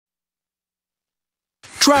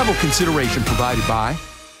Travel consideration provided by...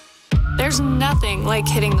 There's nothing like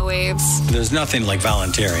hitting the waves. There's nothing like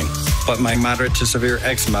volunteering, but my moderate to severe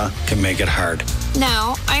eczema can make it hard.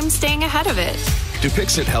 Now, I'm staying ahead of it.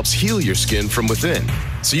 Dupixent helps heal your skin from within,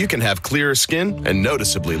 so you can have clearer skin and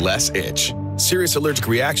noticeably less itch. Serious allergic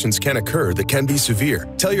reactions can occur that can be severe.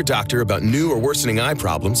 Tell your doctor about new or worsening eye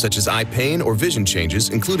problems such as eye pain or vision changes,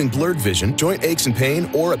 including blurred vision, joint aches and pain,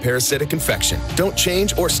 or a parasitic infection. Don't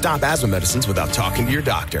change or stop asthma medicines without talking to your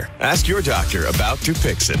doctor. Ask your doctor about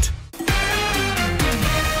Dupixent.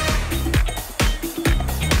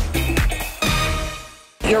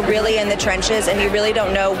 You're really in the trenches and you really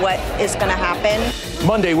don't know what is going to happen.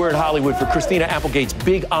 Monday, we're in Hollywood for Christina Applegate's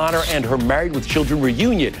big honor and her Married with Children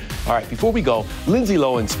reunion. All right, before we go, Lindsay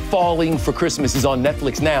Lohan's Falling for Christmas is on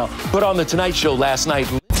Netflix now, but on The Tonight Show last night.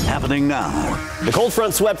 Happening now. The cold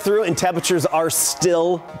front swept through and temperatures are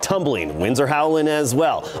still tumbling. Winds are howling as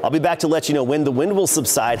well. I'll be back to let you know when the wind will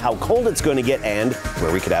subside, how cold it's going to get, and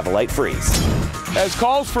where we could have a light freeze. As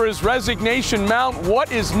calls for his resignation mount,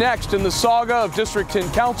 what is next in the saga of District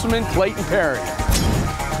 10 Councilman Clayton Perry?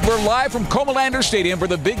 We're live from Comalander Stadium for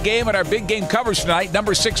the big game and our big game coverage tonight.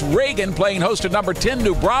 Number 6 Reagan playing host to number 10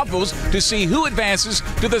 New Braunfels to see who advances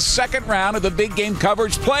to the second round of the big game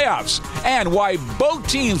coverage playoffs and why both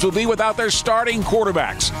teams will be without their starting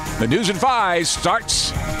quarterbacks. The News at 5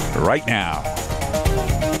 starts right now.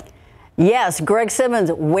 Yes, Greg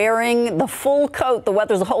Simmons wearing the full coat. The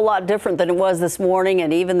weather's a whole lot different than it was this morning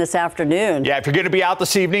and even this afternoon. Yeah, if you're going to be out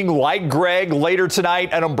this evening, like Greg, later tonight,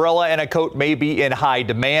 an umbrella and a coat may be in high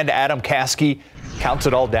demand. Adam Caskey counts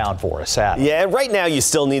it all down for us. Adam. Yeah, right now you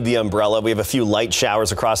still need the umbrella. We have a few light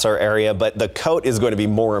showers across our area, but the coat is going to be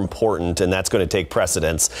more important, and that's going to take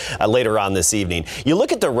precedence later on this evening. You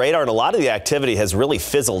look at the radar, and a lot of the activity has really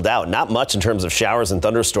fizzled out. Not much in terms of showers and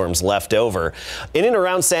thunderstorms left over. In and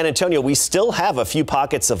around San Antonio, we still have a few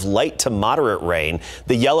pockets of light to moderate rain,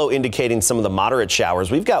 the yellow indicating some of the moderate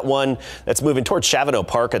showers. We've got one that's moving towards Chavano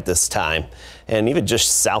Park at this time. And even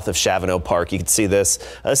just south of Chavano Park, you can see this.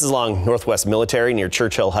 This is along Northwest Military near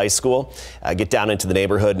Churchill High School. Get down into the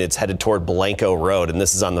neighborhood and it's headed toward Blanco Road. And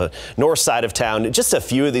this is on the north side of town. Just a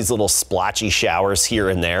few of these little splotchy showers here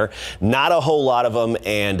and there. Not a whole lot of them.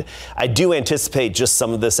 And I do anticipate just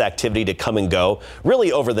some of this activity to come and go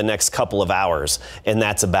really over the next couple of hours. And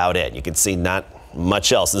that's about it. You can see not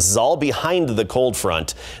much else. This is all behind the cold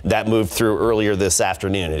front that moved through earlier this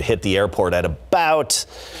afternoon. It hit the airport at about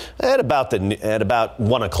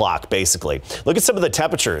 1 o'clock, basically. Look at some of the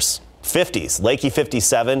temperatures. 50s, Lakey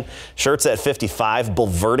 57, Shirts at 55,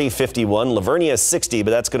 Bulverde 51, Lavernia 60, but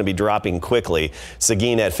that's going to be dropping quickly.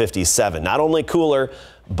 Seguin at 57. Not only cooler,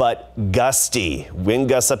 but gusty. Wind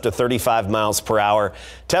gusts up to 35 miles per hour.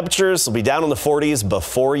 Temperatures will be down in the 40s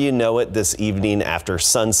before you know it this evening after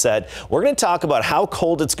sunset. We're going to talk about how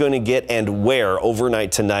cold it's going to get and where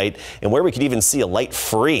overnight tonight, and where we could even see a light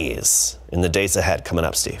freeze in the days ahead. Coming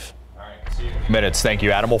up, Steve. Minutes. Thank you,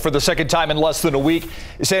 Adam. Well, for the second time in less than a week,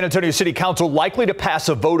 San Antonio City Council likely to pass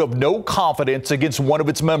a vote of no confidence against one of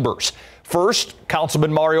its members. First,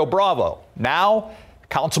 Councilman Mario Bravo. Now,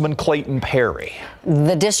 Councilman Clayton Perry.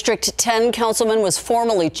 The District 10 councilman was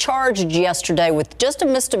formally charged yesterday with just a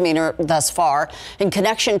misdemeanor thus far in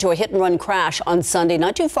connection to a hit-and-run crash on Sunday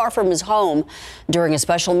not too far from his home. During a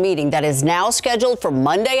special meeting that is now scheduled for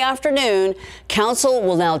Monday afternoon, council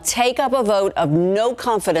will now take up a vote of no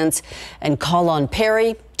confidence and call on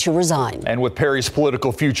Perry to resign. And with Perry's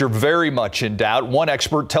political future very much in doubt, one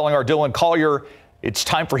expert telling our Dylan Collier it's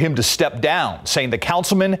time for him to step down, saying the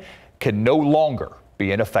councilman can no longer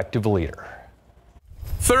be an effective leader.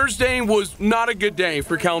 Thursday was not a good day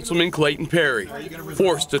for Councilman Clayton Perry.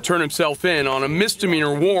 Forced to turn himself in on a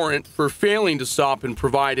misdemeanor warrant for failing to stop and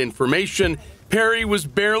provide information, Perry was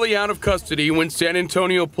barely out of custody when San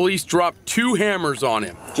Antonio police dropped 2 hammers on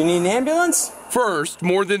him. Do you need an ambulance? First,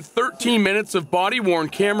 more than 13 minutes of body-worn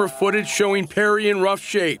camera footage showing Perry in rough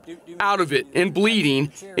shape, out of it and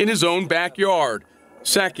bleeding in his own backyard.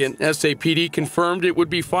 Second, SAPD confirmed it would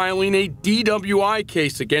be filing a DWI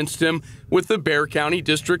case against him with the Bexar County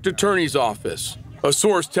District Attorney's Office. A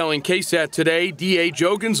source telling KSAT today DA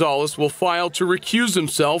Joe Gonzalez will file to recuse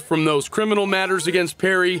himself from those criminal matters against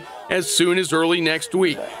Perry as soon as early next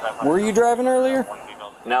week. Were you driving earlier?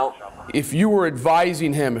 No. If you were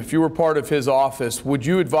advising him, if you were part of his office, would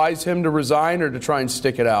you advise him to resign or to try and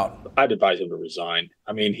stick it out? I'd advise him to resign.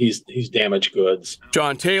 I mean, he's damaged goods.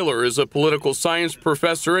 John Taylor is a political science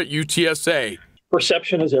professor at UTSA.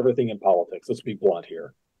 Perception is everything in politics. Let's be blunt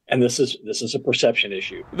here. And this is a perception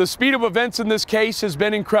issue. The speed of events in this case has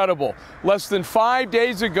been incredible. Less than 5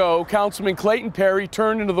 days ago, Councilman Clayton Perry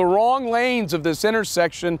turned into the wrong lanes of this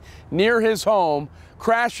intersection near his home,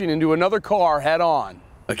 crashing into another car head on.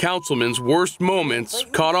 A councilman's worst moments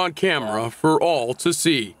caught on camera for all to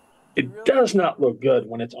see. It does not look good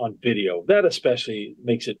when it's on video. That especially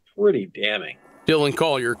makes it pretty damning. Dylan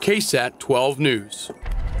Collier, KSAT 12 News.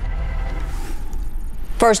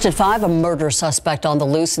 First at 5, a murder suspect on the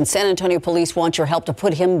loose, and San Antonio police want your help to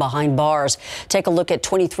put him behind bars. Take a look at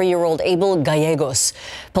 23-year-old Abel Gallegos.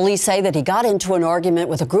 Police say that he got into an argument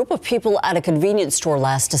with a group of people at a convenience store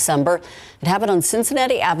last December. It happened on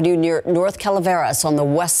Cincinnati Avenue near North Calaveras on the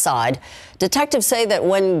west side. Detectives say that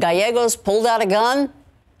when Gallegos pulled out a gun,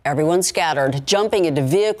 everyone scattered, jumping into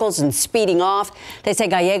vehicles and speeding off. They say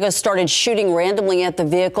Gallegos started shooting randomly at the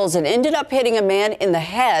vehicles and ended up hitting a man in the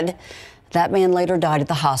head. That man later died at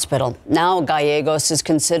the hospital. Now Gallegos is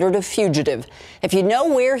considered a fugitive. If you know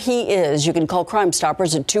where he is, you can call Crime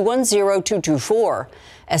Stoppers at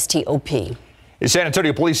 210-224-STOP. San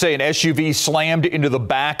Antonio police say an SUV slammed into the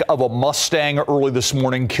back of a Mustang early this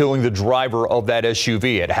morning, killing the driver of that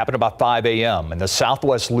SUV. It happened about 5 a.m. in the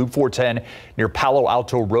southwest Loop 410 near Palo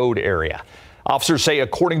Alto Road area. Officers say,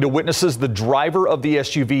 according to witnesses, the driver of the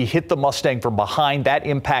SUV hit the Mustang from behind, that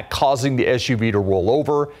impact causing the SUV to roll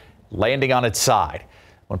over, landing on its side.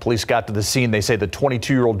 When police got to the scene, they say the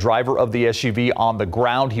 22-year-old driver of the SUV on the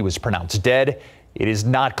ground, he was pronounced dead. It is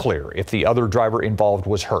not clear if the other driver involved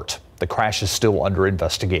was hurt. The crash is still under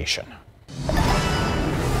investigation.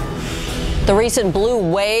 The recent blue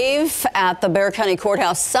wave at the Bexar County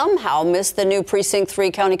Courthouse somehow missed the new Precinct 3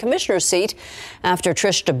 County Commissioner seat after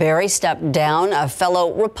Trish DeBerry stepped down. A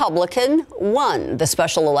fellow Republican won the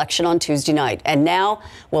special election on Tuesday night and now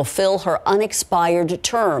will fill her unexpired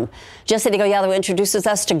term. Jesse DeGollado introduces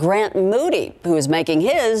us to Grant Moody, who is making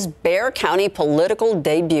his Bexar County political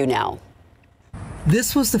debut now.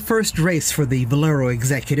 This was the first race for the Valero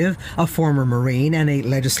executive, a former Marine and a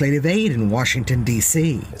legislative aide in Washington,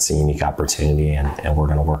 D.C. It's a unique opportunity, and we're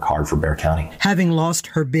going to work hard for Bexar County. Having lost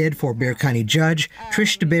her bid for Bexar County judge,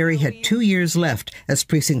 Trish DeBerry had 2 years left as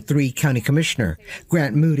Precinct 3 County Commissioner.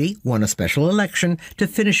 Grant Moody won a special election to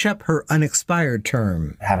finish up her unexpired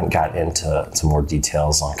term. I haven't got into more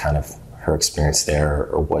details on kind of her experience there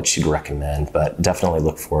or what she'd recommend, but definitely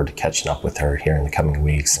look forward to catching up with her here in the coming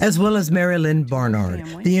weeks. As well as Mary Lynn Barnard,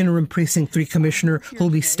 the interim Precinct 3 Commissioner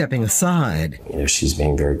who'll be stepping aside. You know, she's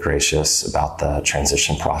being very gracious about the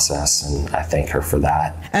transition process, and I thank her for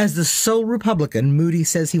that. As the sole Republican, Moody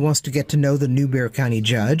says he wants to get to know the new Bexar County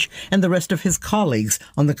judge and the rest of his colleagues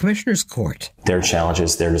on the Commissioner's Court. Their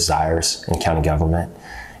challenges, their desires in county government,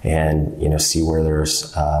 and, you know, see where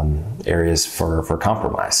there's areas for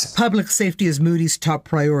compromise. Public safety is Moody's top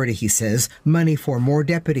priority, he says. Money for more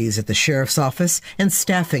deputies at the sheriff's office and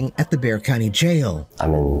staffing at the Bexar County Jail.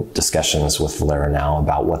 I'm in discussions with Valero now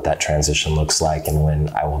about what that transition looks like and when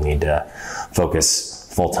I will need to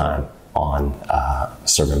focus full-time on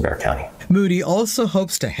serving Bexar County. Moody also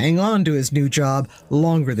hopes to hang on to his new job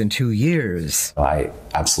longer than 2 years. I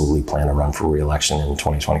absolutely plan to run for re-election in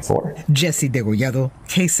 2024. Jesse DeGollado,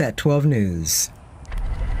 KSAT 12 News.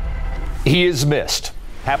 He is missed.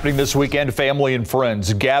 Happening this weekend, family and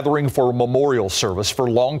friends gathering for a memorial service for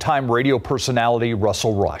longtime radio personality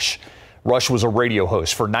Russell Rush. Rush was a radio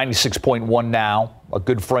host for 96.1 Now, a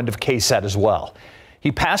good friend of KSAT as well.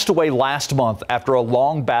 He passed away last month after a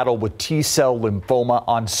long battle with T-cell lymphoma.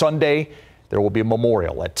 On Sunday, there will be a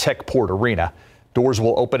memorial at Techport Arena. Doors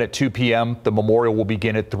will open at 2 p.m. The memorial will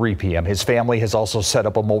begin at 3 p.m. His family has also set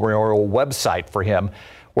up a memorial website for him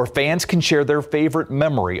where fans can share their favorite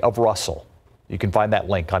memory of Russell. You can find that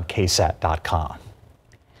link on KSAT.com.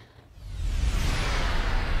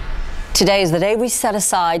 Today is the day we set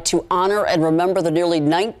aside to honor and remember the nearly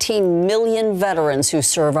 19 million veterans who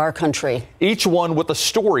serve our country. Each one with a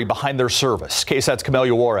story behind their service. KSAT's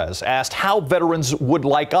Camelia Juarez asked how veterans would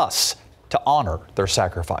like us to honor their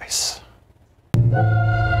sacrifice.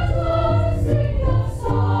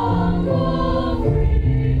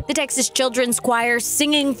 The Texas Children's Choir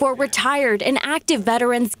singing for retired and active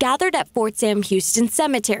veterans gathered at Fort Sam Houston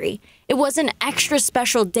Cemetery. It was an extra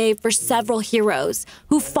special day for several heroes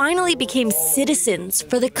who finally became citizens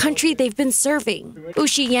for the country they've been serving.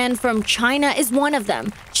 Ushi Yan from China is one of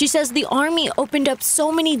them. She says the Army opened up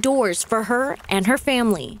so many doors for her and her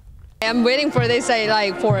family. I'm waiting for this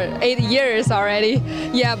like for 8 years already.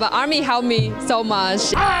 Yeah, but Army helped me so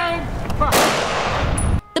much.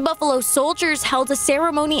 The Buffalo Soldiers held a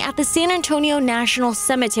ceremony at the San Antonio National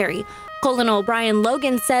Cemetery. Colonel Brian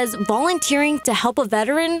Logan says volunteering to help a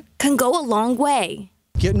veteran can go a long way.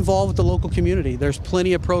 get involved with the local community. There's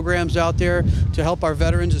plenty of programs out there to help our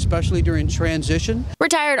veterans, especially during transition.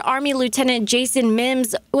 Retired Army Lieutenant Jason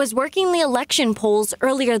Mims was working the election polls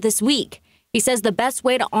earlier this week. He says the best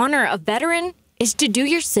way to honor a veteran is to do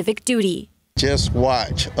your civic duty. Just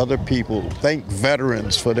watch other people thank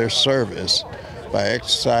veterans for their service by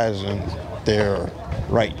exercising their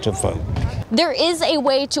right to vote. There is a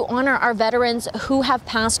way to honor our veterans who have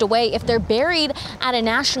passed away. If they're buried at a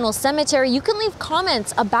national cemetery, you can leave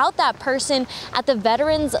comments about that person at the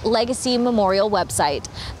Veterans Legacy Memorial website.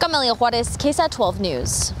 Camelia Juarez, KSAT 12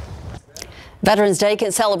 News. Veterans Day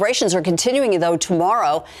celebrations are continuing, though.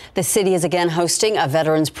 Tomorrow, the city is again hosting a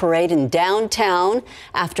Veterans Parade in downtown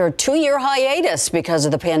after a 2-year hiatus because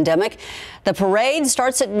of the pandemic. The parade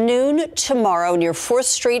starts at noon tomorrow near 4th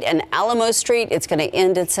Street and Alamo Street. It's going to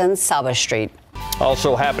end at San Saba Street.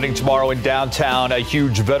 Also happening tomorrow in downtown, a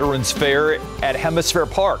huge Veterans Fair at Hemisphere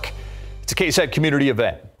Park. It's a KSAT community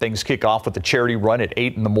event. Things kick off with a charity run at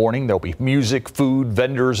 8 in the morning. There'll be music, food,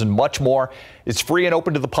 vendors, and much more. It's free and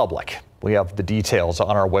open to the public. We have the details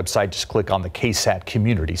on our website. Just click on the KSAT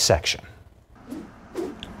community section.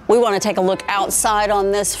 We want to take a look outside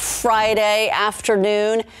on this Friday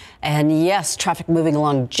afternoon. And yes, traffic moving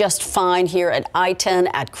along just fine here at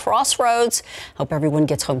I-10 at Crossroads. Hope everyone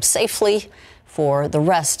gets home safely for the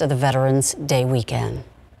rest of the Veterans Day weekend.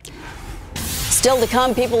 Still to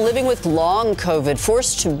come, people living with long COVID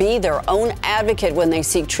forced to be their own advocate when they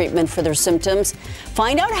seek treatment for their symptoms.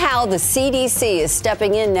 Find out how the CDC is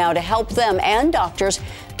stepping in now to help them and doctors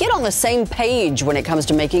get on the same page when it comes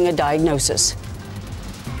to making a diagnosis.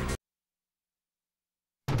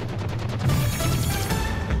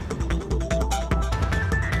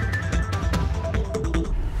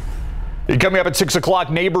 Coming up at 6 o'clock,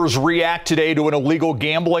 neighbors react today to an illegal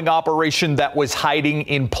gambling operation that was hiding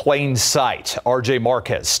in plain sight. RJ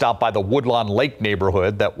Marquez stopped by the Woodlawn Lake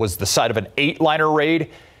neighborhood that was the site of an 8-liner raid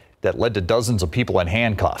that led to dozens of people in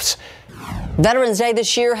handcuffs. Veterans Day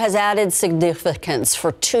this year has added significance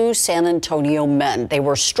for 2 San Antonio men. They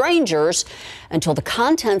were strangers until the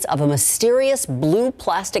contents of a mysterious blue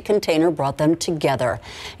plastic container brought them together.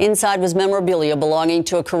 Inside was memorabilia belonging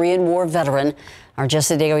to a Korean War veteran. Our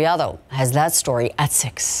Jesse Degollado has that story at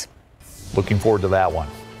 6. Looking forward to that one.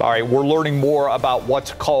 All right, we're learning more about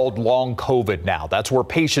what's called long COVID now. That's where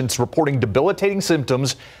patients reporting debilitating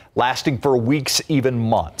symptoms lasting for weeks, even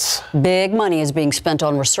months. Big money is being spent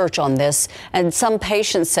on research on this. And some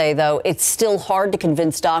patients say, though, it's still hard to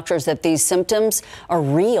convince doctors that these symptoms are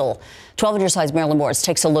real. 12 on your side's Marilyn Morris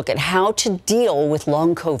takes a look at how to deal with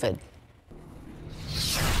long COVID.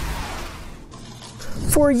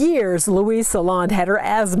 For years, Louise Saland had her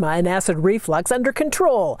asthma and acid reflux under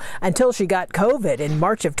control until she got COVID in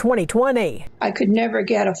March of 2020. I could never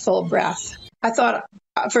get a full breath. I thought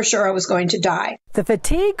for sure I was going to die. The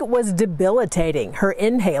fatigue was debilitating. Her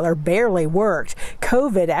inhaler barely worked.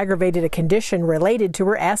 COVID aggravated a condition related to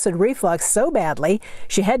her acid reflux so badly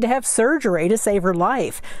she had to have surgery to save her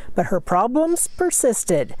life. But her problems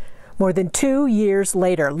persisted. More than 2 years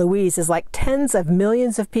later, Louise is like tens of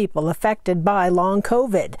millions of people affected by long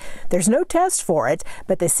COVID. There's no test for it,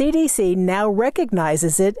 but the CDC now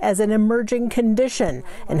recognizes it as an emerging condition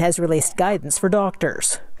and has released guidance for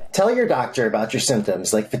doctors. Tell your doctor about your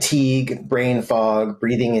symptoms like fatigue, brain fog,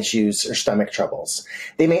 breathing issues, or stomach troubles.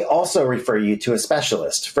 They may also refer you to a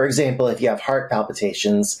specialist. For example, if you have heart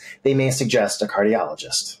palpitations, they may suggest a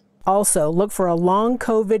cardiologist. Also, look for a long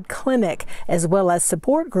COVID clinic, as well as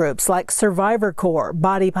support groups like Survivor Corps,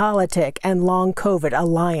 Body Politic, and Long COVID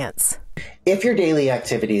Alliance. If your daily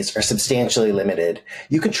activities are substantially limited,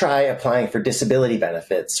 you could try applying for disability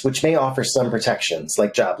benefits, which may offer some protections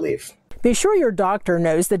like job leave. Be sure your doctor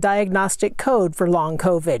knows the diagnostic code for long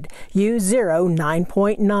COVID,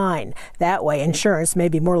 U09.9. That way, insurance may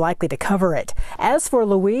be more likely to cover it. As for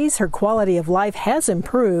Louise, her quality of life has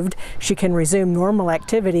improved. She can resume normal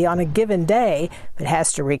activity on a given day, but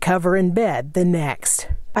has to recover in bed the next.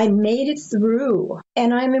 I made it through,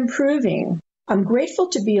 and I'm improving. I'm grateful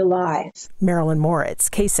to be alive. Marilyn Moritz,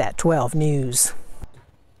 KSAT 12 News.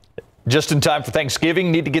 Just in time for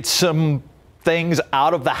Thanksgiving, need to get some things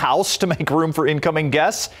out of the house to make room for incoming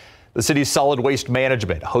guests. The city's solid waste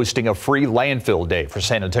management hosting a free landfill day for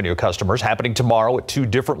San Antonio customers happening tomorrow at 2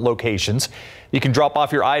 different locations. You can drop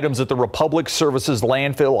off your items at the Republic Services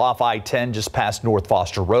landfill off I-10 just past North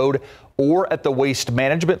Foster Road or at the Waste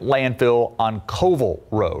Management landfill on Koval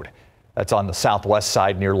Road. That's on the southwest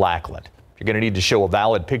side near Lackland. You're going to need to show a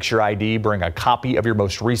valid picture ID, bring a copy of your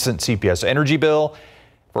most recent CPS energy bill.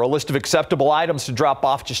 For a list of acceptable items to drop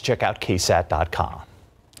off, just check out KSAT.com.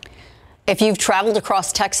 If you've traveled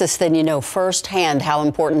across Texas, then you know firsthand how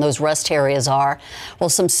important those rest areas are. Well,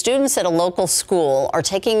 some students at a local school are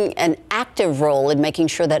taking an active role in making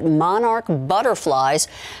sure that monarch butterflies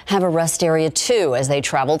have a rest area too as they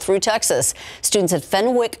travel through Texas. Students at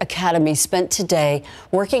Fenwick Academy spent today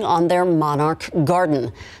working on their monarch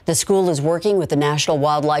garden. The school is working with the National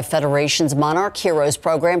Wildlife Federation's Monarch Heroes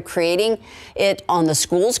program, creating it on the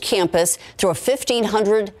school's campus through a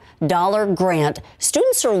 $1,500 grant.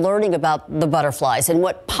 Students are learning about the butterflies and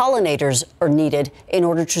what pollinators are needed in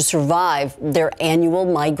order to survive their annual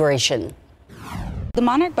migration. The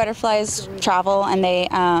monarch butterflies travel and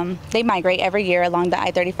they migrate every year along the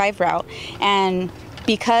I-35 route, and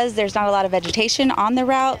because there's not a lot of vegetation on the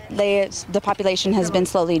route, the population has been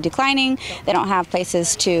slowly declining. They don't have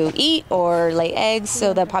places to eat or lay eggs,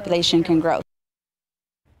 so the population can grow.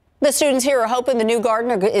 The students here are hoping the new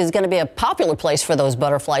garden is going to be a popular place for those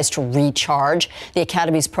butterflies to recharge. The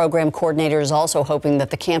Academy's program coordinator is also hoping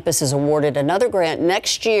that the campus is awarded another grant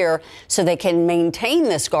next year so they can maintain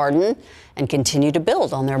this garden and continue to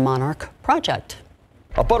build on their monarch project.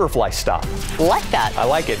 A butterfly stop. Like that. I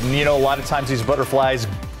like it. And you know, a lot of times these butterflies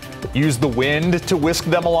use the wind to whisk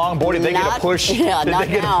them along. Boy, did they get a push. Yeah, did not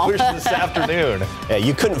they get now. a push this afternoon? Yeah,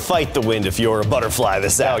 you couldn't fight the wind if you were a butterfly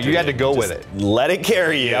this afternoon. No, you had to go Just with it. Let it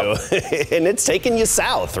carry you. Yep. And it's taking you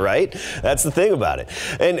south, right? That's the thing about it.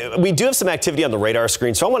 And we do have some activity on the radar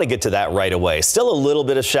screen, so I want to get to that right away. Still a little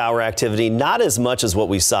bit of shower activity, not as much as what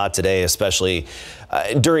we saw today, especially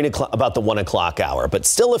during about the 1 o'clock hour, but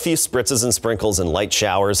still a few spritzes and sprinkles and light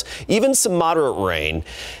showers, even some moderate rain.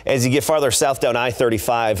 As you get farther south down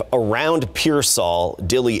I-35 around Pearsall,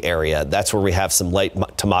 Dilley area, that's where we have some light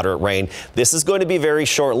to moderate rain. This is going to be very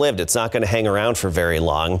short-lived. It's not going to hang around for very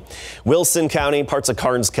long. Wilson County, parts of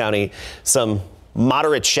Karnes County, some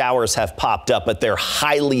moderate showers have popped up, but they're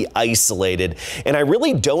highly isolated. And I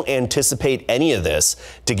really don't anticipate any of this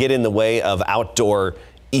to get in the way of outdoor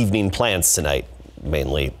evening plans tonight.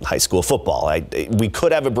 Mainly high school football. We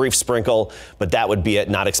could have a brief sprinkle, but that would be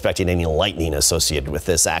it. Not expecting any lightning associated with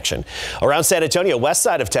this action. Around San Antonio, west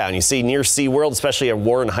side of town, you see near SeaWorld, especially at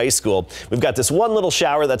Warren High School, we've got this one little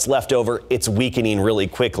shower that's left over. It's weakening really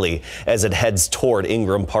quickly as it heads toward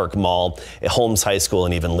Ingram Park Mall, Holmes High School,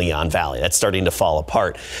 and even Leon Valley. That's starting to fall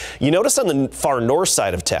apart. You notice on the far north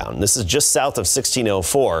side of town, this is just south of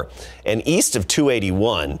 1604 and east of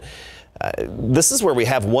 281, this is where we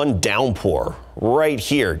have one downpour right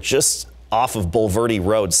here, just off of Bulverde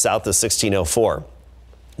Road, south of 1604.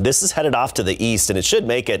 This is headed off to the east, and it should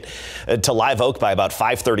make it to Live Oak by about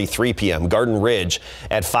 5:33 p.m., Garden Ridge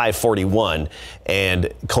at 5:41,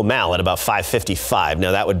 and Comal at about 5:55.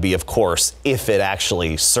 Now, that would be, of course, if it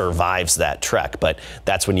actually survives that trek, but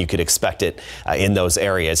that's when you could expect it in those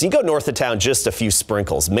areas. You go north of town, just a few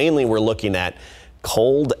sprinkles. Mainly, we're looking at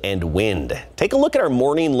cold and wind. Take a look at our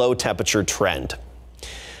morning low temperature trend.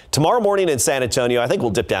 Tomorrow morning in San Antonio, I think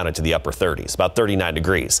we'll dip down into the upper 30s, about 39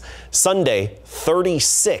 degrees. Sunday,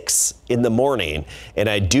 36 in the morning, and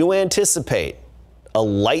I do anticipate a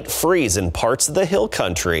light freeze in parts of the hill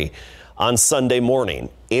country on Sunday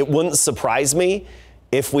morning. It wouldn't surprise me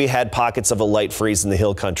if we had pockets of a light freeze in the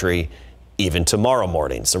hill country even tomorrow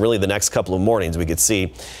morning. So really the next couple of mornings we could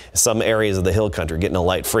see some areas of the hill country getting a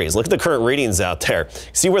light freeze. Look at the current readings out there.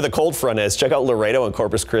 See where the cold front is. Check out Laredo and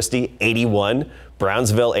Corpus Christi, 81,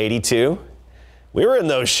 Brownsville, 82. We were in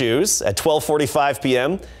those shoes at 12:45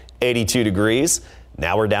 p.m., 82 degrees.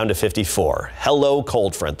 Now we're down to 54. Hello,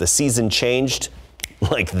 cold front. The season changed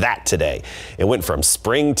like that today. It went from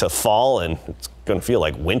spring to fall, and it's going to feel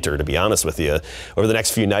like winter, to be honest with you, over the next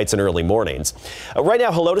few nights and early mornings. Right now,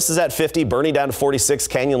 Helotes is at 50, Bernie down to 46,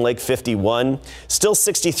 Canyon Lake 51, still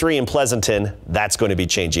 63 in Pleasanton. That's going to be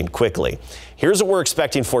changing quickly. Here's what we're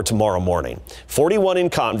expecting for tomorrow morning. 41 in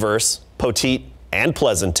Converse, Poteet, and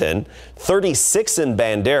Pleasanton, 36 in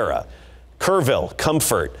Bandera, Kerrville,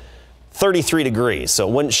 Comfort, 33 degrees. So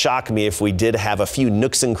it wouldn't shock me if we did have a few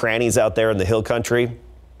nooks and crannies out there in the hill country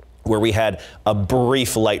where we had a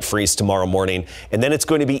brief light freeze tomorrow morning, and then it's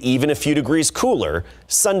going to be even a few degrees cooler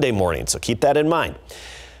Sunday morning. So keep that in mind.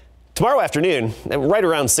 Tomorrow afternoon, right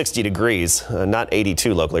around 60 degrees, not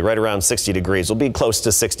 82 locally, right around 60 degrees. We'll be close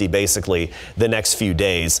to 60 basically the next few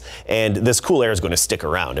days, and this cool air is going to stick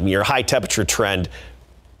around. I mean, your high temperature trend,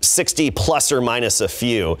 60 plus or minus a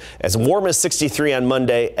few, as warm as 63 on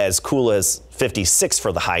Monday, as cool as 56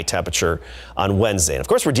 for the high temperature on Wednesday. And of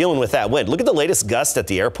course, we're dealing with that wind. Look at the latest gust at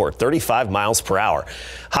the airport, 35 miles per hour.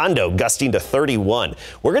 Hondo gusting to 31.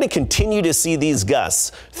 We're going to continue to see these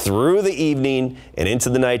gusts through the evening and into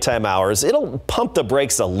the nighttime hours. It'll pump the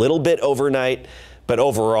brakes a little bit overnight, but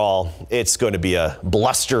overall, it's going to be a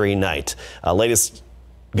blustery night. Latest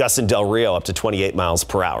Gusts in Del Rio up to 28 miles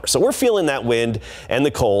per hour. So we're feeling that wind and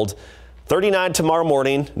the cold. 39 tomorrow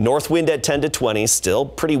morning, north wind at 10 to 20, still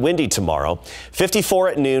pretty windy tomorrow. 54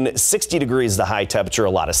 at noon, 60 degrees the high temperature, a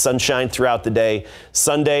lot of sunshine throughout the day.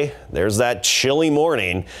 Sunday, there's that chilly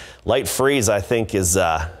morning. Light freeze, I think, is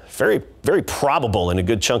very, very probable in a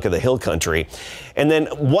good chunk of the hill country. And then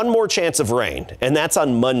one more chance of rain, and that's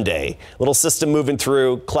on Monday. Little system moving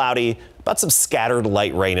through, cloudy, about some scattered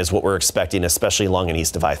light rain is what we're expecting, especially along and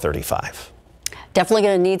east of I-35. Definitely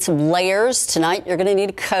going to need some layers. Tonight, you're going to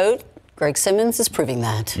need a coat. Greg Simmons is proving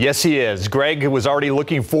that. Yes, he is. Greg was already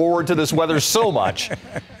looking forward to this weather so much.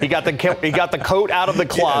 He got the coat out of the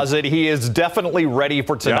closet. He is definitely ready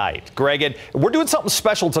for tonight. Yep. Greg, and we're doing something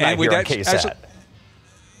special tonight here on KSAT.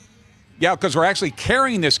 Yeah, because we're actually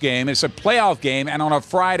carrying this game. It's a playoff game, and on a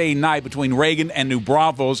Friday night between Reagan and New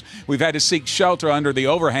Braunfels, we've had to seek shelter under the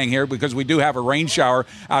overhang here because we do have a rain shower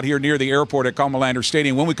out here near the airport at Comalander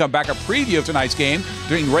Stadium. When we come back, a preview of tonight's game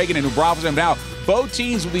between Reagan and New Braunfels. And now, both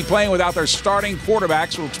teams will be playing without their starting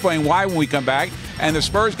quarterbacks. We'll explain why when we come back. And the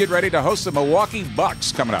Spurs get ready to host the Milwaukee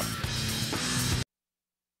Bucks coming up.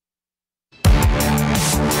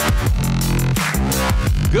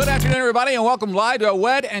 Good afternoon, everybody, and welcome live to a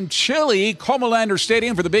wet and chilly Comalander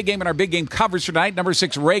Stadium for the big game and our big game coverage tonight. Number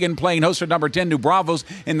 6 Reagan playing host to number 10 New Braunfels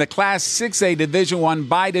in the Class 6A Division I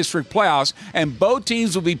bi-district playoffs, and both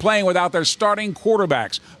teams will be playing without their starting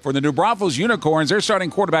quarterbacks. For the New Braunfels Unicorns, their starting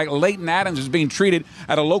quarterback Leighton Adams is being treated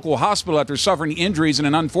at a local hospital after suffering injuries in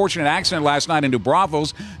an unfortunate accident last night in New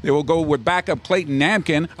Braunfels. They will go with backup Clayton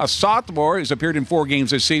Namkin, a sophomore who's appeared in 4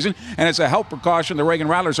 games this season, and as a health precaution, the Reagan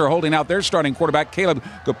Rattlers are holding out their starting quarterback Caleb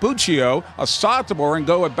Capuccio, a sophomore, and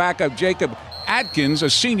go with backup Jacob Atkins, a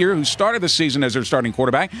senior who started the season as their starting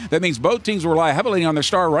quarterback. That means both teams will rely heavily on their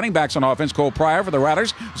star running backs on offense. Cole Pryor for the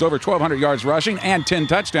Rattlers is over 1,200 yards rushing and 10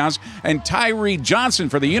 touchdowns. And Tyree Johnson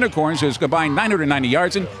for the Unicorns has combined 990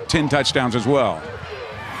 yards and 10 touchdowns as well.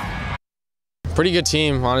 Pretty good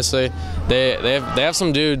team, honestly. They have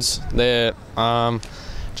some dudes that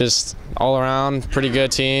just all around pretty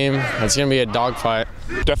good team. It's going to be a dogfight.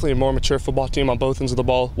 Definitely a more mature football team on both ends of the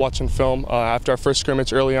ball. Watching film after our first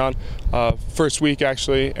scrimmage early on, first week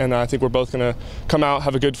actually, and I think we're both going to come out,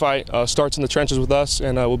 have a good fight. Starts in the trenches with us,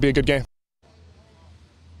 and will be a good game.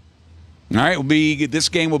 All right, this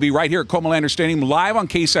game will be right here at Comalander Stadium, live on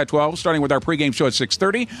KSAT 12, starting with our pregame show at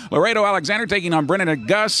 6:30. Laredo Alexander taking on Brennan at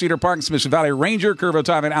Gus, Cedar Park and Smith Valley Ranger, Kerrville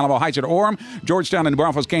Tide and Alamo Heights at Orem, Georgetown and New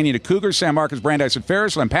Braunfels Canyon at Cougars, San Marcos Brandeis at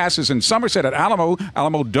Ferris, Lampasas and Somerset at Alamo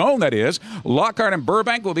Dome, that is. Lockhart and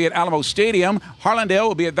Burbank will be at Alamo Stadium. Harlandale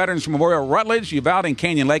will be at Veterans Memorial Rutledge, Uvalde and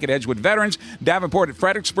Canyon Lake at Edgewood Veterans, Davenport at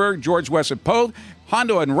Fredericksburg, George West at Poth,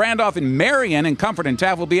 Hondo and Randolph and Marion, and Comfort and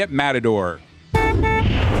Taft will be at Matador.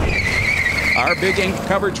 Our big game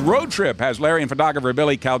coverage road trip has Larry and photographer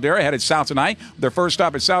Billy Caldera headed south tonight. Their first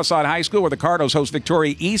stop at Southside High School, where the Cardinals host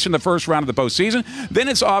Victoria East in the first round of the postseason. Then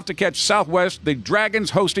it's off to catch Southwest, the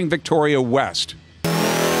Dragons hosting Victoria West.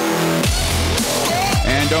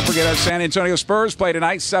 And don't forget our San Antonio Spurs play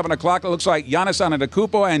tonight, 7 o'clock. It looks like Giannis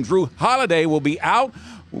Antetokounmpo and Drew Holiday will be out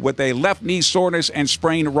with a left knee soreness and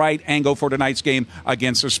sprained right ankle for tonight's game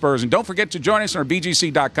against the Spurs. And don't forget to join us on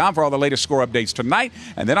BGC.com for all the latest score updates tonight.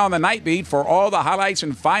 And then on the night beat for all the highlights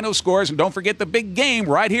and final scores. And don't forget the big game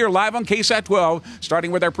right here live on KSAT 12,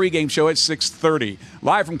 starting with our pregame show at 6:30.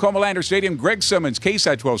 Live from Comalander Stadium, Greg Simmons,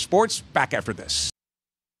 KSAT 12 Sports, back after this.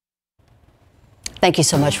 Thank you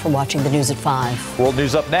so much for watching the news at 5. World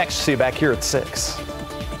News up next. See you back here at 6.